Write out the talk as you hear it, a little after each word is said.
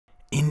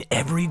In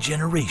every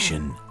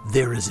generation,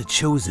 there is a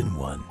chosen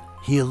one.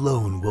 He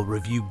alone will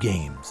review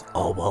games,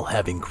 all while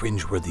having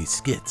cringeworthy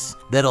skits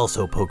that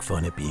also poke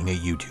fun at being a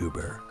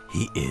YouTuber.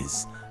 He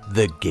is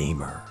the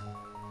gamer.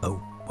 Oh,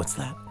 what's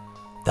that?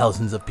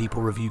 Thousands of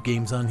people review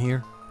games on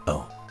here?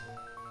 Oh,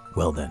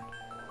 well then,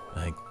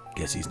 I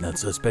guess he's not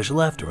so special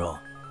after all.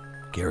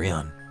 Carry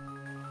on.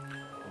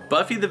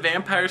 Buffy the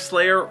Vampire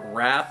Slayer,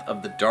 Wrath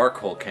of the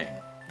Darkhul King.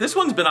 This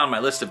one's been on my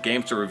list of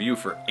games to review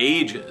for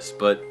ages,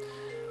 but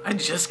I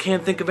just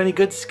can't think of any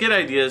good skit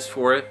ideas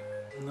for it.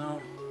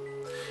 No.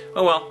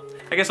 Oh well,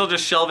 I guess I'll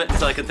just shelve it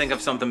until I can think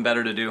of something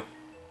better to do.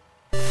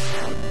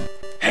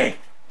 Hey,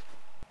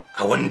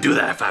 I wouldn't do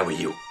that if I were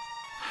you.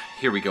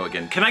 Here we go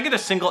again. Can I get a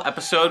single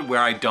episode where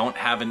I don't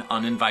have an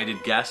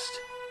uninvited guest?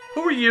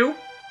 Who are you?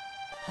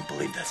 I don't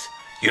believe this.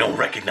 You don't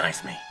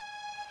recognize me.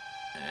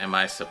 Am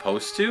I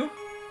supposed to?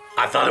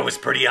 I thought it was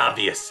pretty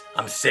obvious.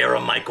 I'm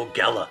Sarah Michael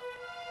Gellar.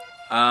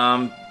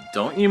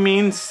 Don't you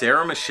mean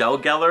Sarah Michelle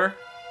Gellar?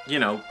 You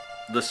know,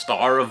 the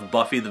star of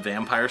Buffy the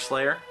Vampire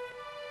Slayer?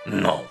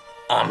 No,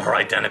 I'm her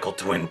identical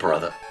twin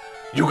brother.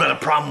 You got a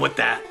problem with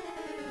that?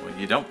 Well,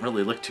 you don't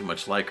really look too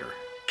much like her.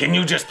 Can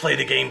you just play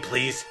the game,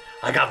 please?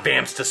 I got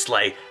vamps to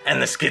slay,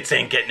 and the skits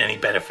ain't getting any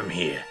better from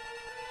here.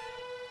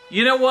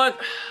 You know what?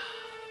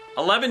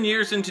 11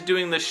 years into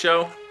doing this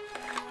show,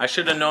 I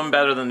should have known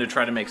better than to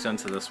try to make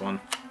sense of this one.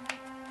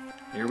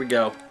 Here we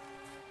go.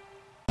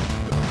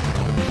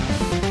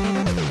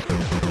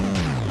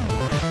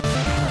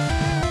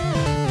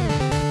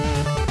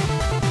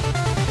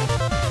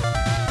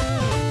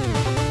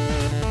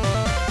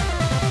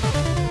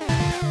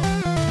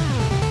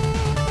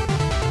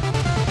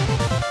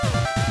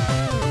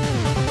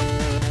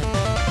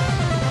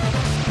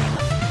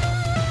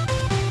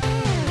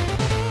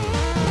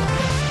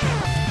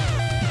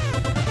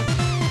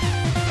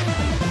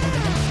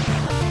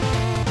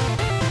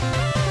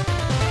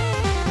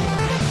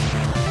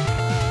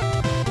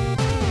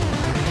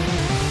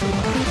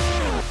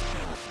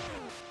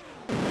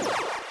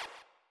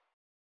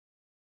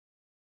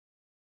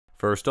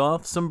 First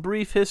off, some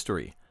brief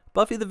history.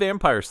 Buffy the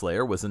Vampire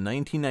Slayer was a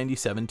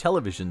 1997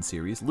 television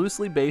series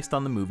loosely based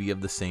on the movie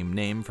of the same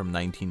name from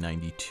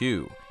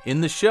 1992. In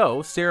the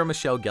show, Sarah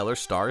Michelle Gellar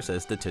stars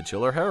as the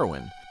titular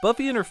heroine.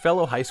 Buffy and her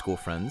fellow high school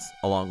friends,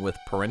 along with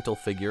parental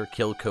figure,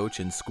 kill coach,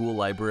 and school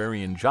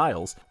librarian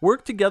Giles,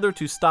 work together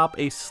to stop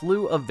a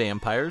slew of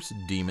vampires,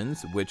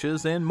 demons,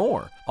 witches, and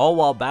more, all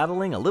while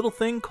battling a little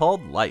thing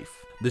called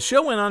life. The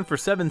show went on for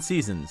 7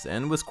 seasons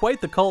and was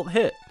quite the cult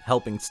hit,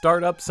 helping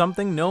start up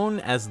something known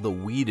as the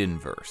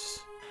Whedonverse.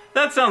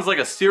 That sounds like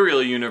a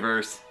serial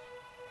universe.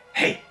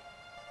 Hey,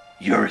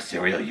 you're a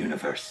serial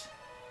universe.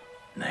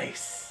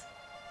 Nice.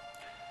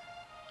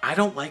 I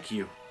don't like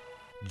you.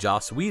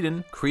 Joss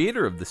Whedon,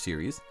 creator of the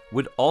series,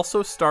 would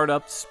also start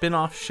up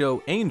spin-off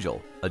show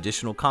Angel,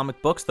 additional comic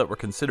books that were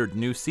considered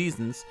new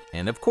seasons,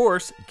 and of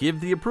course,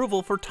 give the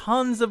approval for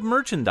tons of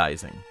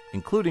merchandising,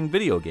 including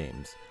video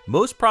games.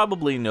 Most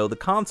probably know the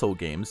console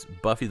games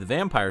Buffy the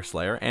Vampire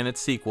Slayer and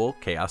its sequel,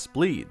 Chaos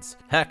Bleeds.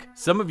 Heck,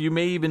 some of you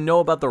may even know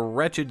about the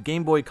wretched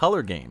Game Boy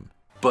Color game.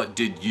 But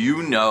did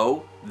you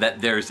know that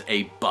there's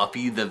a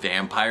Buffy the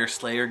Vampire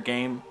Slayer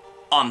game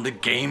on the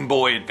Game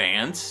Boy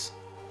Advance?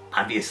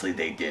 Obviously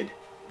they did.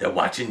 They're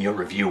watching your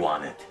review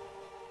on it.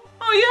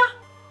 Oh yeah?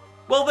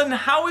 Well then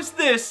how is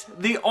this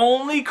the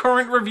only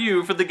current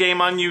review for the game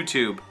on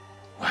YouTube?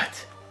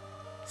 What?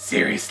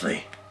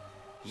 Seriously?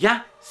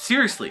 Yeah,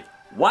 seriously.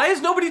 Why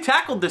has nobody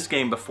tackled this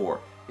game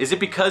before? Is it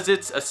because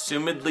it's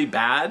assumedly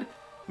bad?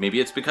 Maybe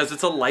it's because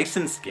it's a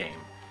licensed game.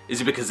 Is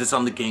it because it's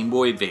on the Game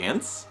Boy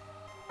Advance?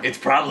 It's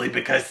probably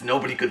because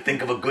nobody could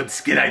think of a good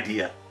skit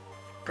idea.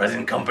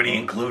 Present company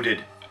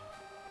included.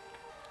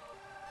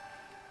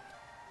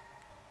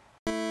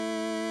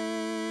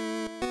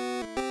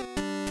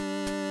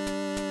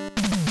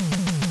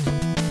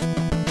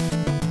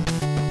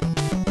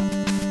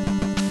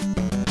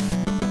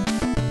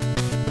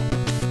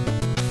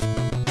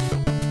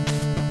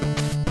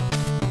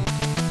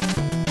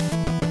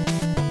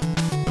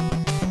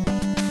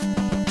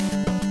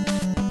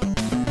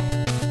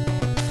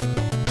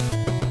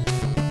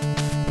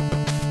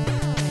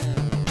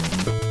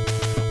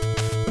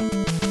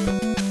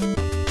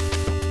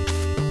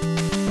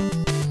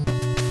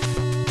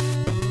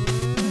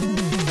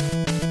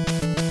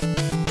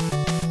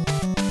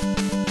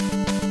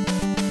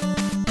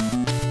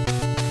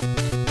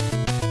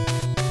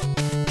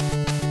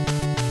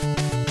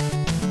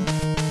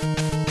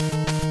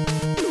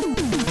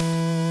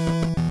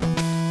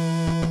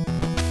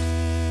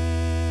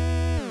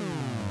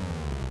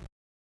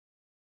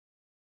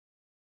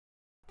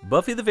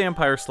 Buffy the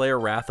Vampire Slayer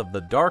Wrath of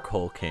the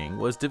Darkhul King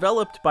was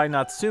developed by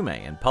Natsume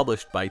and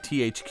published by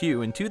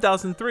THQ in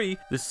 2003,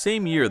 the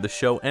same year the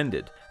show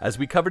ended. As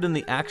we covered in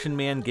the Action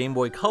Man Game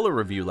Boy Color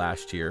review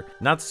last year,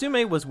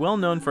 Natsume was well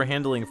known for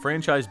handling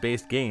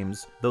franchise-based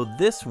games, though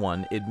this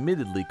one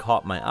admittedly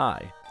caught my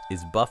eye.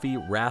 Is Buffy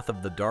Wrath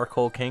of the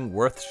Darkhul King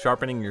worth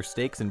sharpening your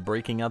stakes and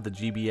breaking out the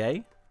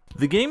GBA?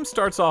 The game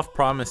starts off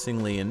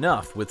promisingly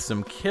enough with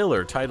some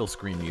killer title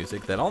screen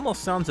music that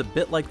almost sounds a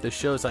bit like the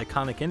show's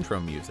iconic intro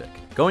music.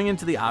 Going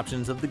into the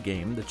options of the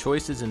game, the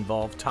choices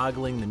involve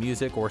toggling the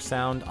music or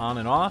sound on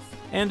and off,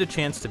 and a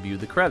chance to view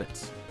the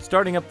credits.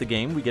 Starting up the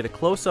game, we get a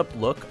close-up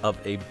look of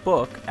a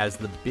book as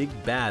the big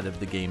bad of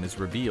the game is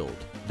revealed.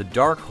 The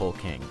Darkhul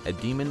King, a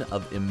demon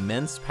of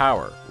immense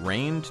power,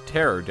 rained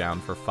terror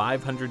down for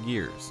 500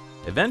 years,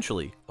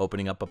 eventually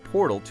opening up a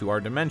portal to our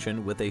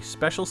dimension with a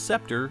special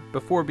scepter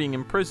before being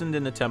imprisoned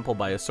in a temple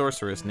by a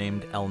sorceress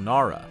named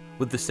Elnara.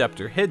 With the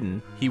scepter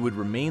hidden, he would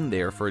remain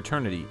there for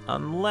eternity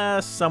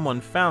unless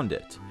someone found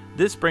it.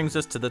 This brings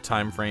us to the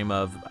time frame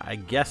of, I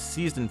guess,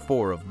 season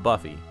 4 of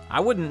Buffy. I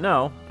wouldn't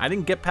know. I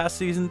didn't get past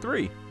season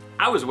 3.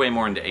 I was way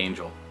more into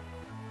Angel.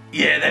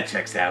 Yeah, that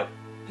checks out.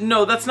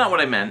 No, that's not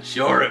what I meant.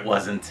 Sure it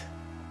wasn't.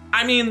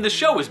 I mean, the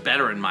show was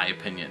better in my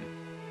opinion.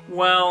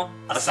 Well,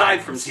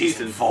 aside from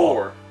season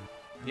 4.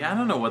 Yeah, I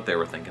don't know what they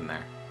were thinking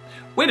there.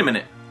 Wait a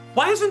minute.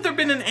 Why hasn't there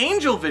been an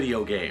Angel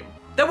video game?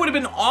 That would have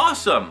been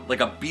awesome.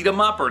 Like a beat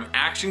 'em up or an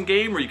action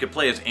game where you could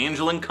play as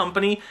Angel and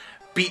company,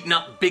 beating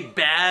up big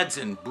bads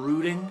and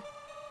brooding.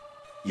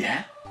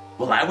 Yeah?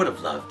 Well, I would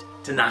have loved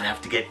to not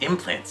have to get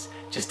implants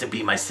just to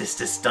be my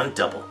sister's stunt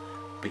double.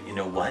 But you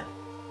know what?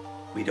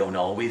 We don't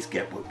always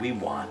get what we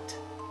want.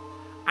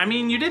 I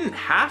mean, you didn't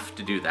have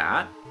to do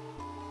that.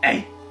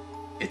 Hey,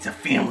 it's a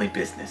family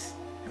business.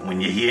 And when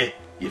you're here,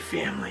 you're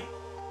family.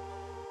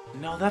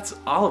 No, that's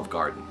Olive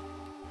Garden.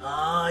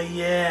 Oh,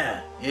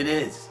 yeah, it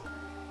is,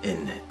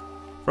 isn't it?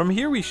 From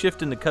here we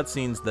shift into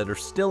cutscenes that are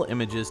still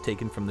images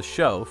taken from the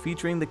show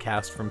featuring the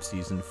cast from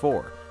season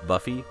 4,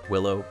 Buffy,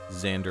 Willow,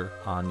 Xander,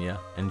 Anya,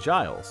 and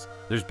Giles.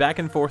 There's back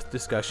and forth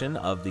discussion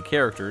of the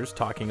characters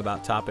talking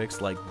about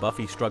topics like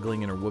Buffy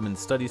struggling in her women's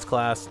studies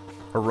class,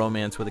 her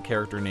romance with a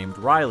character named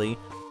Riley,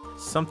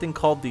 something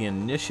called the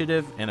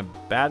Initiative, and a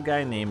bad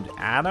guy named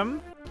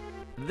Adam?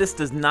 This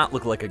does not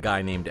look like a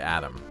guy named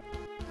Adam.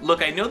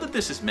 Look, I know that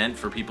this is meant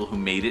for people who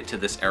made it to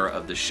this era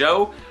of the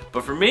show,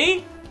 but for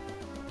me,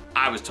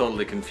 I was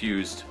totally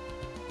confused.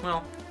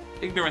 Well,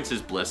 ignorance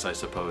is bliss, I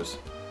suppose.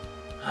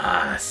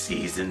 Ah,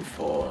 season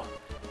 4.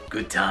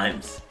 Good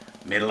times.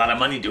 Made a lot of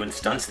money doing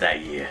stunts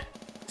that year.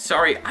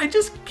 Sorry, I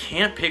just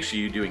can't picture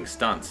you doing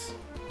stunts.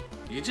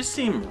 You just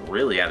seem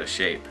really out of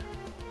shape.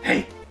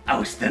 Hey, I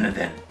was thinner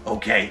then,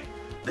 okay?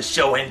 The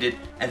show ended,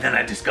 and then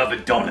I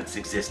discovered donuts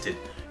existed.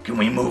 Can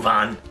we move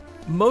on?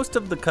 Most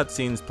of the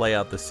cutscenes play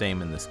out the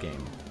same in this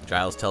game.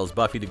 Giles tells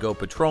Buffy to go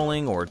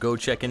patrolling or go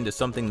check into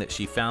something that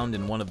she found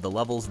in one of the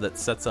levels that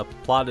sets up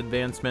plot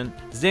advancement.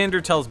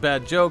 Xander tells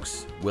bad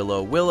jokes,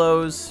 Willow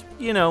willows,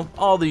 you know,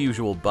 all the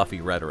usual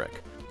Buffy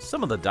rhetoric.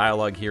 Some of the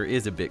dialogue here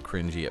is a bit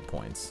cringy at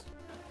points.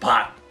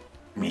 Pot,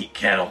 meat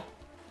kettle.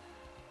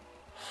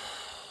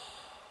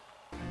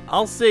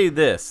 I'll say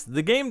this,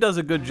 the game does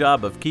a good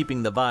job of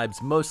keeping the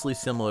vibes mostly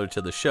similar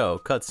to the show,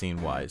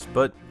 cutscene-wise,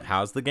 but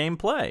how's the game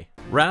play?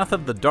 Wrath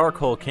of the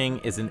Darkhul King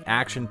is an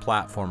action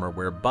platformer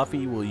where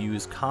Buffy will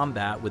use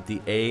combat with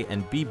the A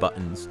and B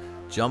buttons,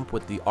 jump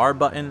with the R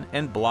button,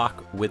 and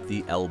block with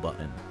the L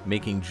button.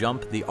 Making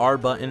jump the R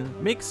button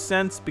makes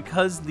sense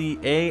because the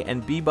A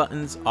and B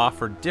buttons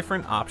offer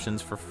different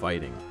options for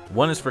fighting.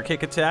 One is for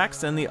kick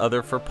attacks and the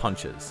other for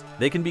punches.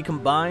 They can be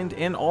combined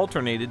and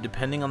alternated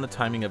depending on the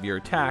timing of your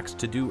attacks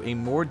to do a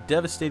more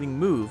devastating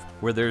move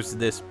where there's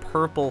this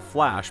purple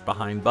flash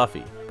behind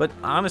Buffy. But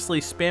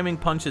honestly, spamming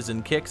punches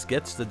and kicks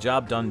gets the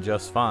job done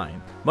just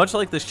fine. Much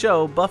like the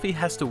show, Buffy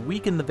has to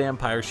weaken the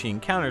vampires she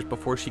encounters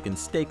before she can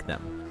stake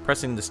them.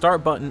 Pressing the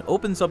start button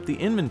opens up the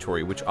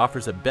inventory, which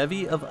offers a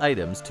bevy of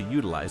items to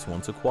utilize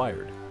once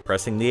acquired.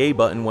 Pressing the A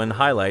button when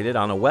highlighted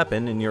on a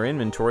weapon in your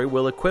inventory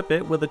will equip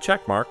it with a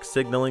checkmark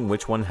signaling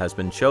which one has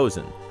been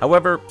chosen.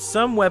 However,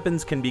 some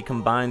weapons can be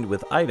combined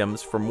with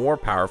items for more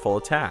powerful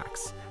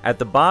attacks. At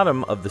the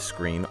bottom of the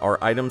screen are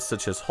items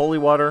such as holy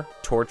water,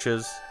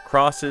 torches,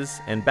 crosses,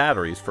 and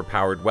batteries for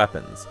powered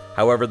weapons.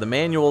 However, the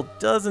manual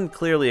doesn't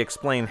clearly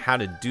explain how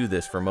to do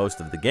this for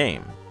most of the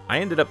game. I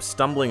ended up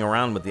stumbling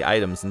around with the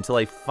items until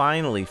I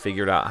finally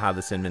figured out how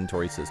this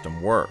inventory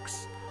system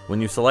works.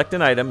 When you select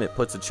an item, it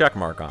puts a check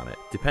mark on it.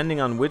 Depending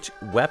on which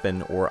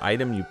weapon or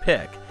item you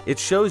pick, it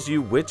shows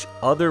you which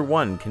other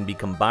one can be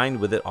combined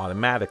with it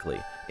automatically.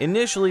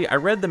 Initially, I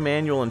read the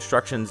manual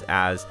instructions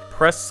as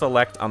press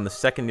select on the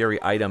secondary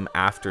item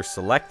after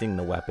selecting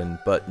the weapon,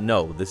 but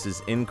no, this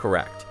is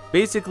incorrect.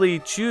 Basically,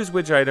 choose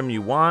which item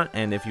you want,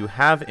 and if you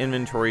have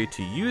inventory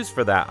to use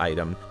for that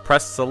item,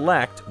 press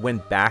select when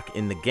back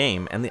in the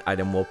game and the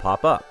item will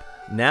pop up.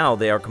 Now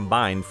they are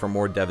combined for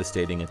more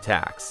devastating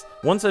attacks.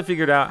 Once I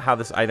figured out how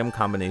this item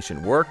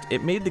combination worked,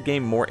 it made the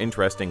game more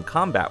interesting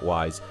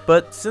combat-wise,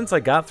 but since I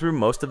got through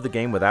most of the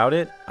game without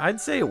it,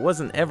 I'd say it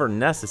wasn't ever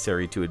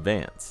necessary to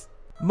advance.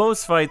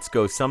 Most fights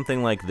go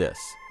something like this.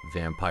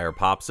 Vampire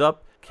pops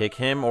up, kick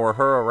him or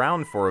her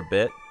around for a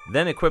bit,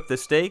 then equip the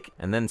stake,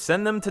 and then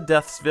send them to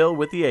Deathsville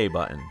with the A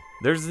button.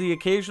 There's the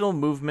occasional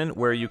movement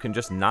where you can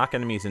just knock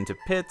enemies into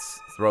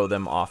pits, throw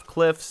them off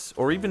cliffs,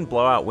 or even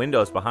blow out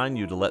windows behind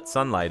you to let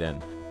sunlight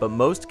in, but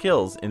most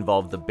kills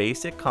involve the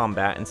basic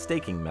combat and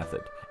staking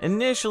method.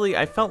 Initially,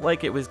 I felt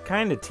like it was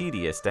kinda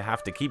tedious to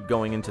have to keep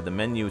going into the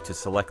menu to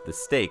select the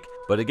stake,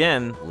 but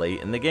again,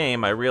 late in the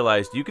game, I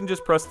realized you can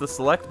just press the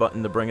select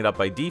button to bring it up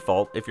by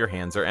default if your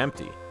hands are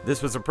empty.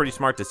 This was a pretty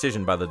smart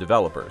decision by the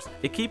developers.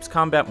 It keeps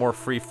combat more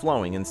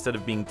free-flowing instead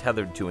of being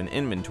tethered to an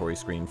inventory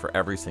screen for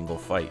every single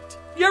fight.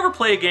 You ever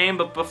play a game,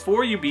 but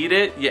before you beat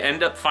it, you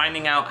end up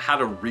finding out how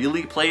to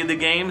really play the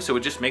game, so it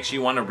just makes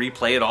you want to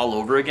replay it all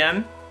over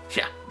again?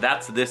 Yeah,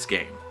 that's this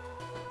game.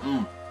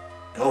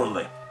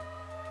 Totally.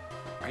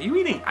 Are you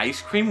eating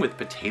ice cream with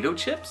potato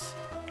chips?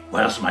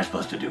 What else am I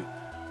supposed to do?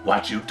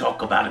 Watch you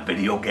talk about a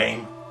video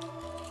game?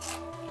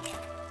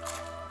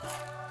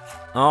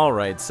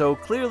 Alright, so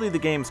clearly the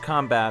game's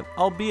combat,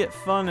 albeit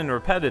fun and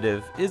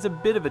repetitive, is a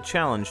bit of a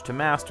challenge to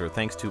master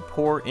thanks to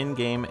poor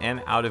in-game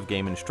and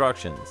out-of-game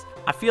instructions.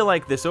 I feel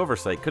like this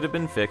oversight could have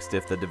been fixed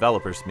if the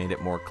developers made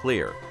it more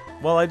clear.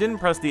 While I didn't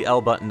press the L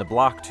button to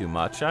block too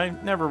much, I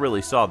never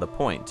really saw the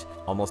point.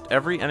 Almost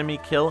every enemy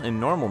kill in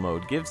normal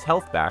mode gives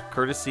health back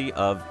courtesy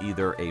of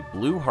either a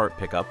blue heart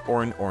pickup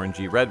or an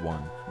orangey red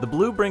one. The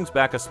blue brings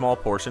back a small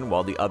portion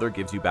while the other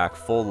gives you back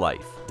full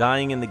life.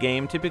 Dying in the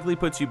game typically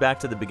puts you back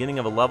to the beginning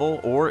of a level,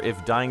 or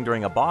if dying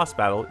during a boss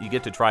battle, you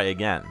get to try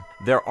again.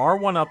 There are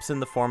 1-ups in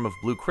the form of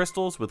blue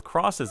crystals with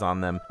crosses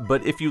on them,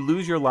 but if you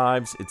lose your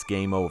lives, it's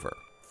game over.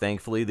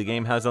 Thankfully, the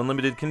game has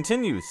unlimited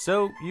continues,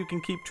 so you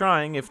can keep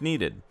trying if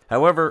needed.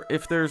 However,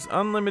 if there's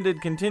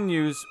unlimited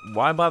continues,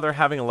 why bother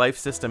having a life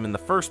system in the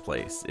first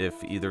place,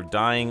 if either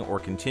dying or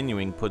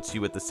continuing puts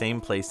you at the same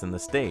place in the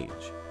stage?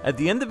 At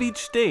the end of each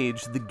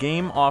stage, the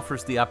game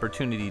offers the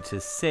opportunity to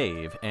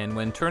save, and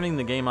when turning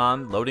the game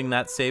on, loading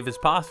that save is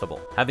possible.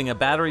 Having a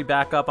battery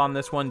backup on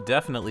this one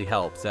definitely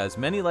helps, as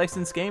many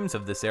licensed games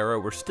of this era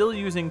were still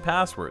using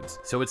passwords,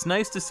 so it's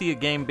nice to see a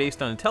game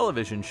based on a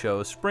television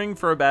show spring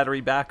for a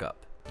battery backup.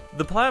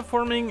 The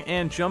platforming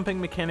and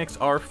jumping mechanics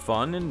are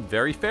fun and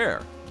very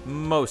fair.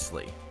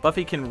 Mostly.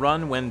 Buffy can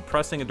run when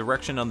pressing a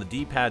direction on the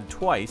D-pad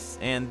twice,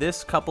 and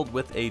this coupled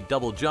with a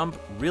double jump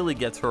really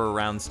gets her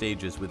around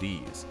stages with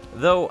ease.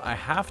 Though I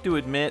have to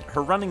admit,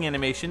 her running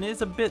animation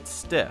is a bit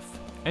stiff.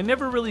 I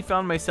never really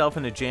found myself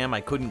in a jam I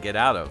couldn't get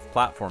out of,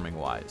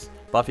 platforming-wise.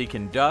 Buffy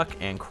can duck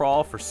and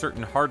crawl for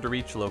certain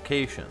hard-to-reach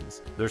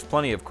locations. There's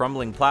plenty of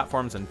crumbling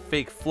platforms and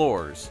fake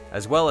floors,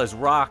 as well as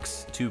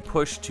rocks to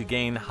push to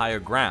gain higher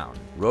ground,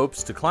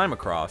 ropes to climb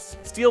across,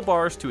 steel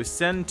bars to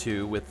ascend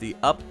to with the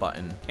up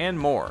button, and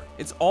more.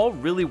 It's all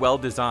really well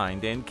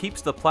designed and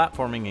keeps the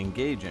platforming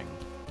engaging,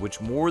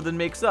 which more than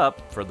makes up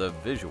for the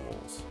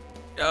visuals.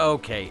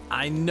 Okay,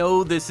 I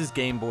know this is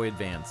Game Boy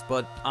Advance,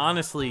 but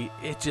honestly,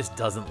 it just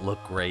doesn't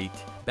look great.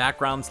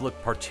 Backgrounds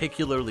look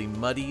particularly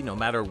muddy no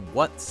matter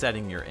what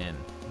setting you're in.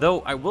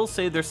 Though I will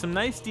say there's some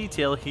nice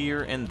detail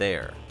here and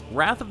there.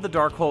 Wrath of the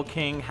Darkhul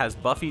King has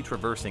Buffy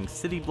traversing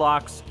city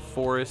blocks,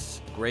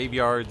 forests,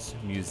 graveyards,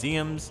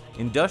 museums,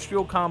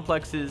 industrial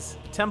complexes,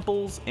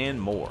 temples, and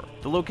more.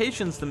 The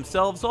locations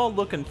themselves all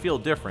look and feel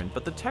different,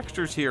 but the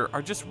textures here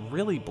are just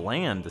really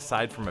bland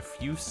aside from a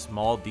few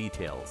small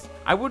details.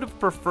 I would have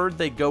preferred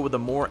they go with a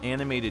more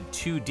animated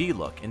 2D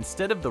look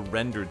instead of the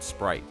rendered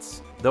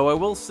sprites. Though I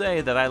will say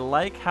that I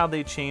like how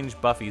they change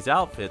Buffy's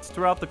outfits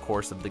throughout the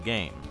course of the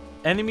game.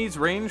 Enemies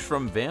range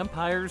from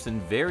vampires in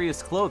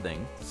various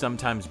clothing,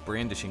 sometimes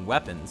brandishing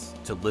weapons,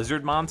 to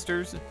lizard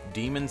monsters,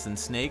 demons and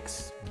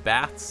snakes,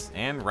 bats,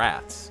 and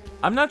rats.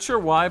 I'm not sure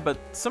why, but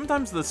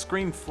sometimes the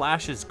screen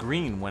flashes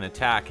green when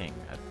attacking.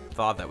 I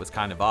thought that was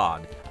kind of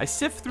odd. I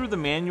sift through the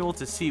manual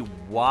to see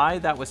why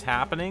that was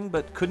happening,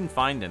 but couldn't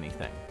find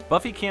anything.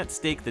 Buffy can't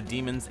stake the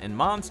demons and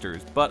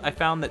monsters, but I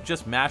found that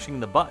just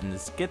mashing the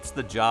buttons gets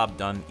the job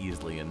done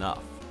easily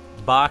enough.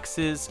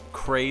 Boxes,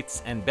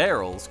 crates, and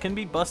barrels can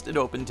be busted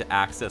open to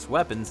access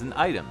weapons and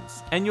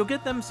items, and you'll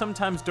get them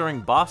sometimes during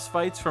boss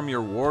fights from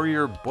your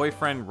warrior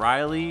boyfriend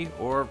Riley,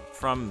 or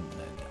from,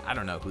 I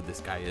don't know who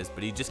this guy is,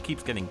 but he just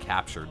keeps getting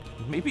captured.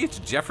 Maybe it's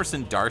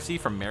Jefferson Darcy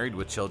from Married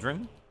with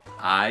Children?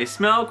 I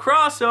smell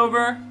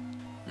crossover!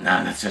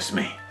 Nah, that's just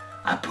me.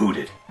 I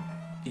pooted.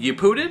 You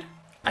pooted?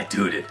 I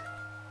tooted.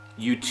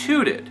 You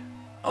tooted?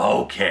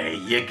 Okay,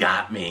 you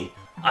got me.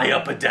 I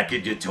upper-decked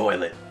your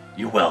toilet.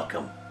 You're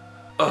welcome.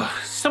 Ugh,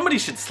 somebody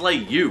should slay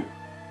you.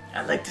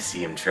 I'd like to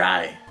see him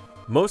try.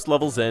 Most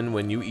levels end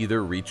when you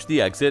either reach the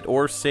exit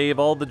or save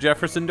all the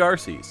Jefferson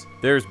Darcys.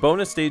 There's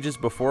bonus stages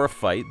before a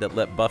fight that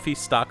let Buffy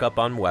stock up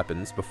on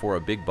weapons before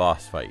a big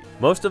boss fight.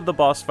 Most of the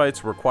boss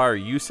fights require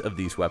use of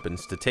these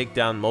weapons to take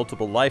down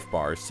multiple life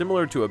bars,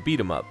 similar to a beat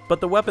 'em up,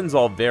 but the weapons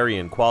all vary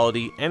in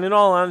quality, and in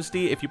all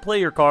honesty, if you play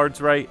your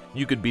cards right,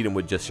 you could beat them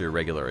with just your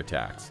regular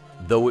attacks.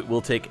 Though it will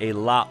take a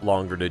lot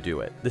longer to do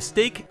it. The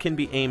stake can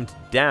be aimed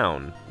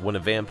down when a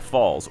vamp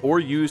falls,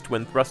 or used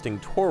when thrusting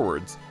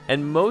towards,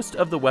 and most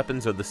of the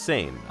weapons are the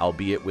same,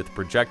 albeit with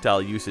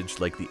projectile usage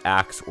like the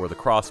axe or the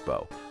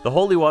crossbow. The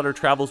holy water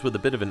travels with a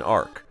bit of an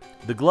arc.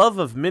 The glove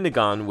of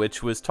Minigon,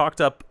 which was talked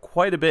up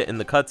quite a bit in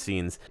the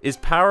cutscenes, is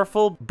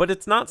powerful, but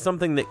it's not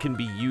something that can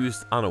be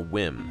used on a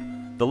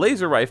whim. The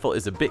laser rifle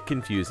is a bit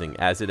confusing,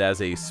 as it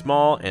has a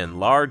small and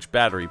large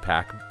battery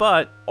pack,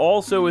 but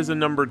also is a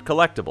numbered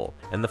collectible,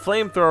 and the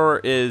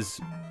flamethrower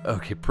is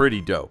Okay,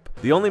 pretty dope.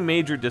 The only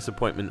major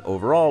disappointment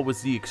overall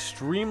was the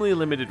extremely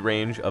limited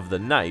range of the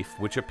knife,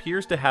 which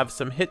appears to have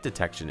some hit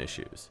detection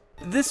issues.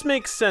 This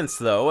makes sense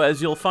though,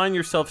 as you'll find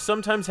yourself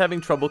sometimes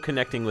having trouble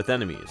connecting with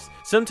enemies.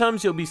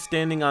 Sometimes you'll be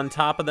standing on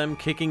top of them,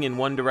 kicking in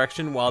one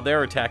direction while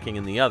they're attacking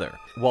in the other.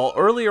 While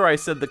earlier I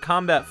said the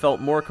combat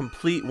felt more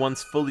complete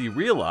once fully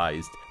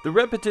realized, the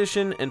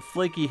repetition and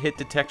flaky hit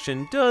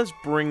detection does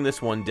bring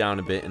this one down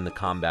a bit in the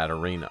combat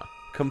arena.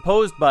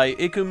 Composed by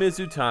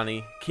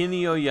Ikumizutani,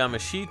 Kinyo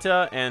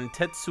Yamashita, and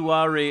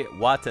Tetsuare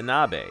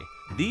Watanabe,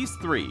 these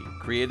three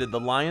created the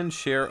lion's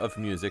share of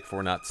music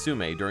for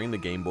Natsume during the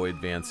Game Boy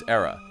Advance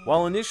era.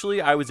 While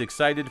initially I was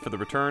excited for the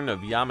return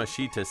of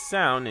Yamashita's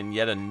sound in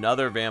yet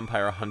another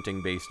vampire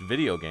hunting-based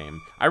video game,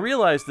 I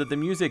realized that the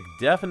music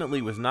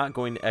definitely was not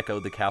going to echo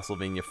the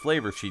Castlevania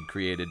flavor she'd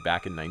created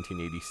back in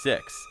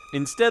 1986.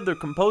 Instead, the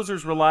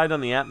composers relied on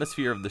the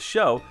atmosphere of the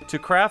show to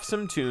craft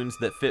some tunes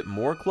that fit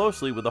more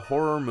closely with a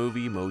horror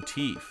movie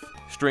motif.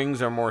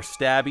 Strings are more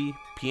stabby,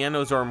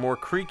 pianos are more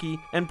creaky,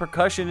 and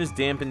percussion is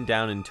dampened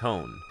down in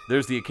tone.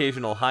 There's the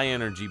occasional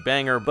high-energy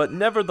banger, but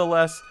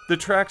nevertheless, the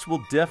tracks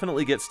will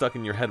definitely get stuck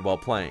in your head while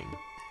playing.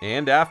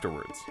 And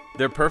afterwards.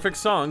 They're perfect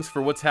songs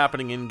for what's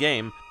happening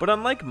in-game, but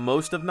unlike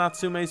most of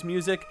Natsume's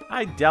music,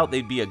 I doubt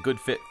they'd be a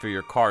good fit for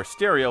your car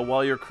stereo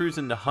while you're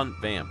cruising to hunt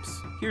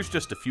vamps. Here's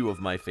just a few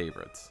of my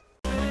favorites.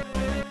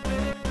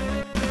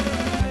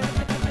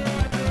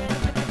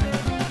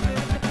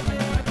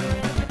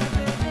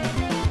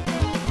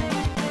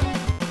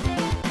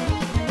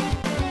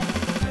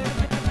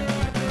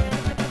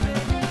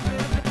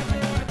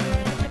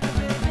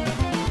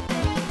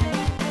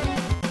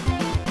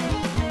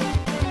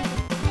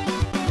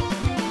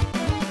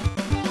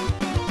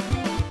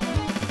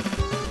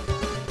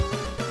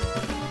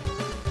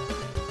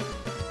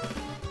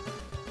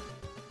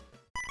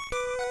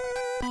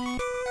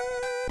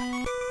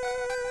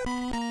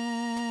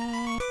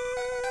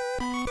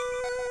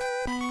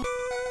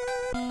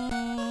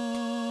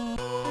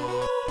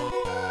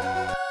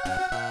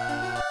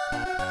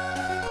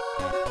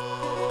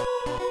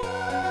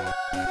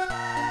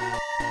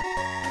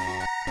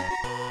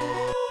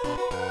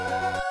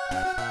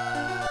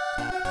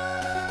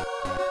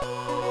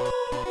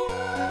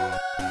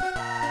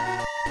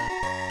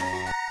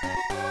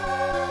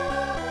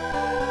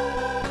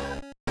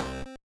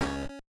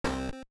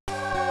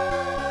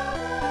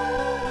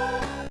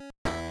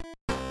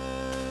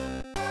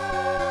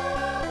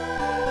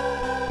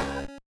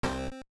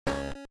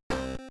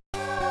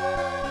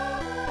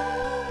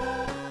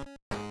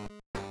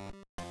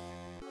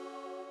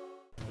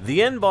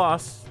 The end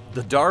boss,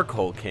 the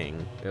Darkhul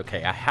King,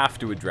 okay, I have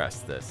to address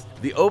this.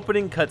 The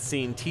opening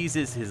cutscene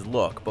teases his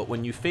look, but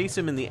when you face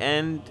him in the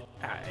end,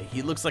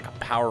 he looks like a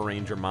Power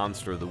Ranger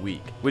Monster of the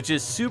Week, which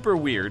is super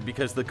weird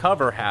because the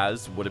cover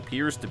has what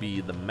appears to be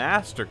the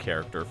Master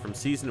character from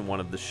Season 1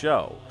 of the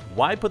show.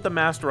 Why put the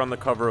Master on the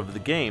cover of the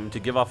game to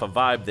give off a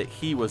vibe that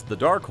he was the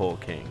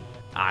Darkhul King?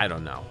 I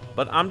don't know,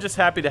 but I'm just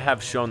happy to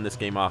have shown this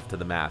game off to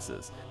the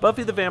masses.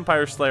 Buffy the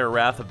Vampire Slayer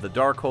Wrath of the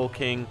Darkhul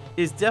King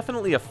is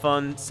definitely a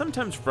fun,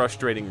 sometimes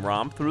frustrating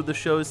romp through the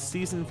show's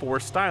Season 4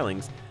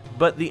 stylings,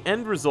 but the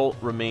end result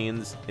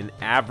remains an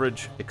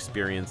average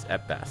experience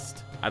at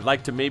best. I'd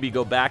like to maybe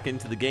go back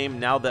into the game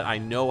now that I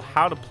know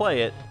how to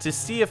play it to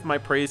see if my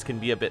praise can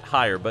be a bit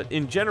higher, but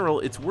in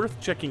general, it's worth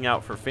checking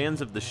out for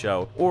fans of the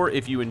show or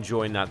if you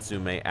enjoy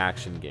Natsume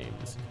action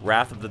games.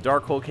 Wrath of the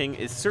Darkhul King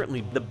is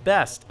certainly the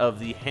best of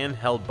the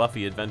handheld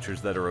Buffy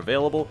adventures that are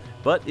available,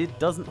 but it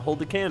doesn't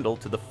hold a candle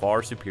to the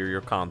far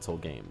superior console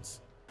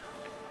games.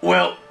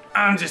 Well,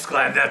 I'm just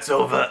glad that's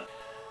over.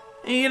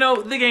 You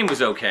know, the game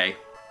was okay.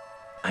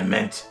 I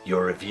meant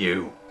your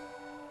review.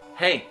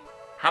 Hey,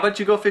 how about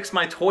you go fix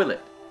my toilet?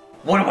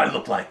 What do I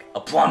look like? A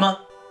plumber?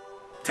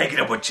 Take it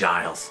up with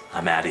Giles.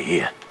 I'm out of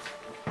here.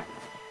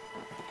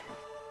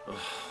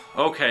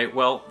 Okay,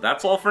 well,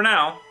 that's all for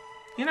now.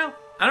 You know,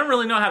 I don't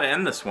really know how to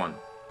end this one.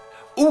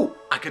 Ooh,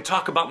 I could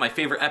talk about my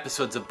favorite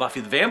episodes of Buffy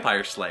the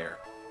Vampire Slayer.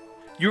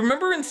 You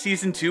remember in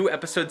Season 2,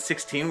 Episode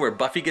 16, where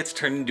Buffy gets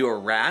turned into a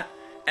rat?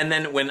 And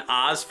then when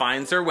Oz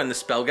finds her, when the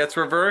spell gets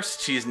reversed,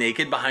 she's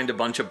naked behind a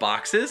bunch of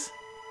boxes?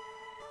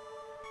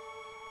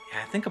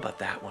 Yeah, I think about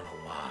that one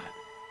a lot.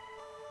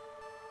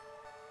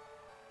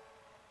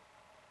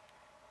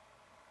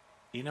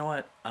 You know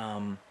what?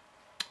 I'm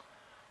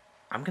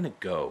gonna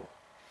go.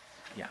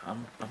 Yeah,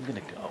 I'm gonna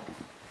go.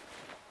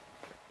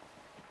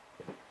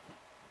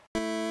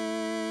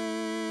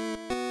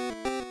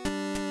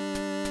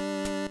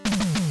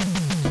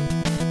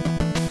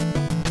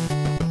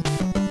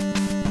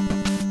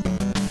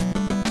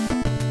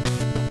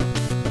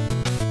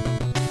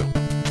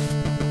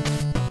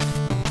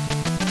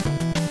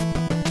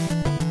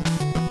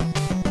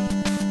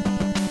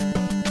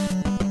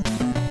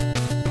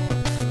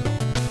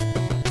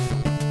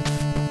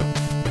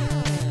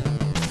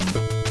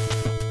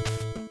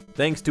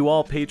 Thanks to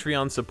all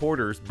Patreon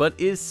supporters,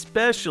 but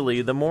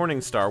especially the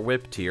Morningstar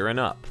WHIP tier and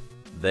up.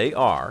 They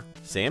are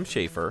Sam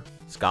Schaefer,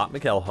 Scott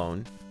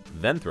McElhone,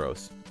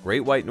 Venthros,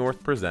 Great White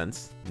North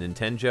Presents,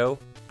 Nintendo,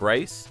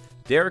 Bryce,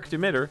 Derek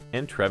Demitter,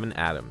 and Trevin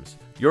Adams.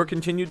 Your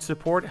continued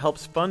support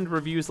helps fund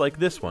reviews like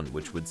this one,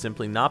 which would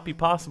simply not be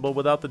possible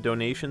without the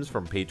donations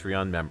from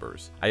Patreon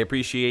members. I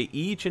appreciate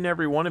each and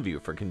every one of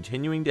you for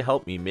continuing to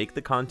help me make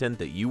the content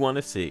that you want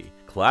to see.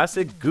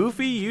 Classic,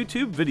 goofy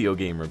YouTube video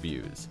game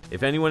reviews.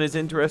 If anyone is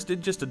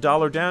interested, just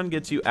 $1 down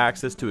gets you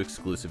access to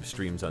exclusive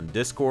streams on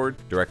Discord,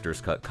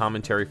 Director's Cut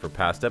commentary for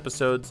past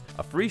episodes,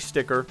 a free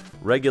sticker,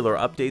 regular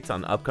updates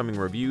on upcoming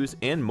reviews,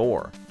 and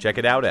more. Check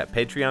it out at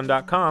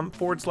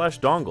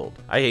patreon.com/dongled.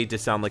 I hate to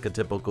sound like a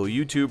typical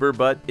YouTuber,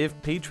 but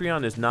if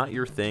Patreon is not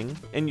your thing,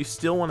 and you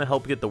still want to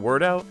help get the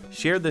word out,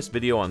 share this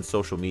video on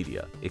social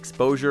media.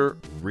 Exposure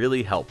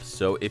really helps,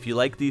 so if you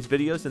like these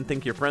videos and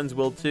think your friends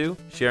will too,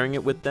 sharing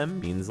it with them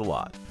means a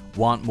lot.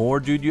 Want more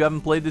Dude You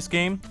Haven't Played This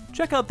Game?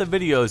 Check out the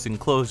videos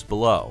enclosed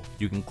below.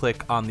 You can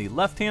click on the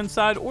left hand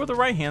side or the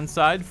right hand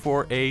side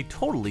for a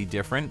totally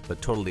different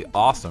but totally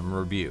awesome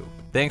review.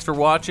 Thanks for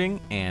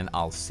watching, and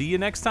I'll see you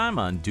next time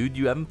on Dude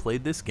You Haven't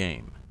Played This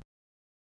Game.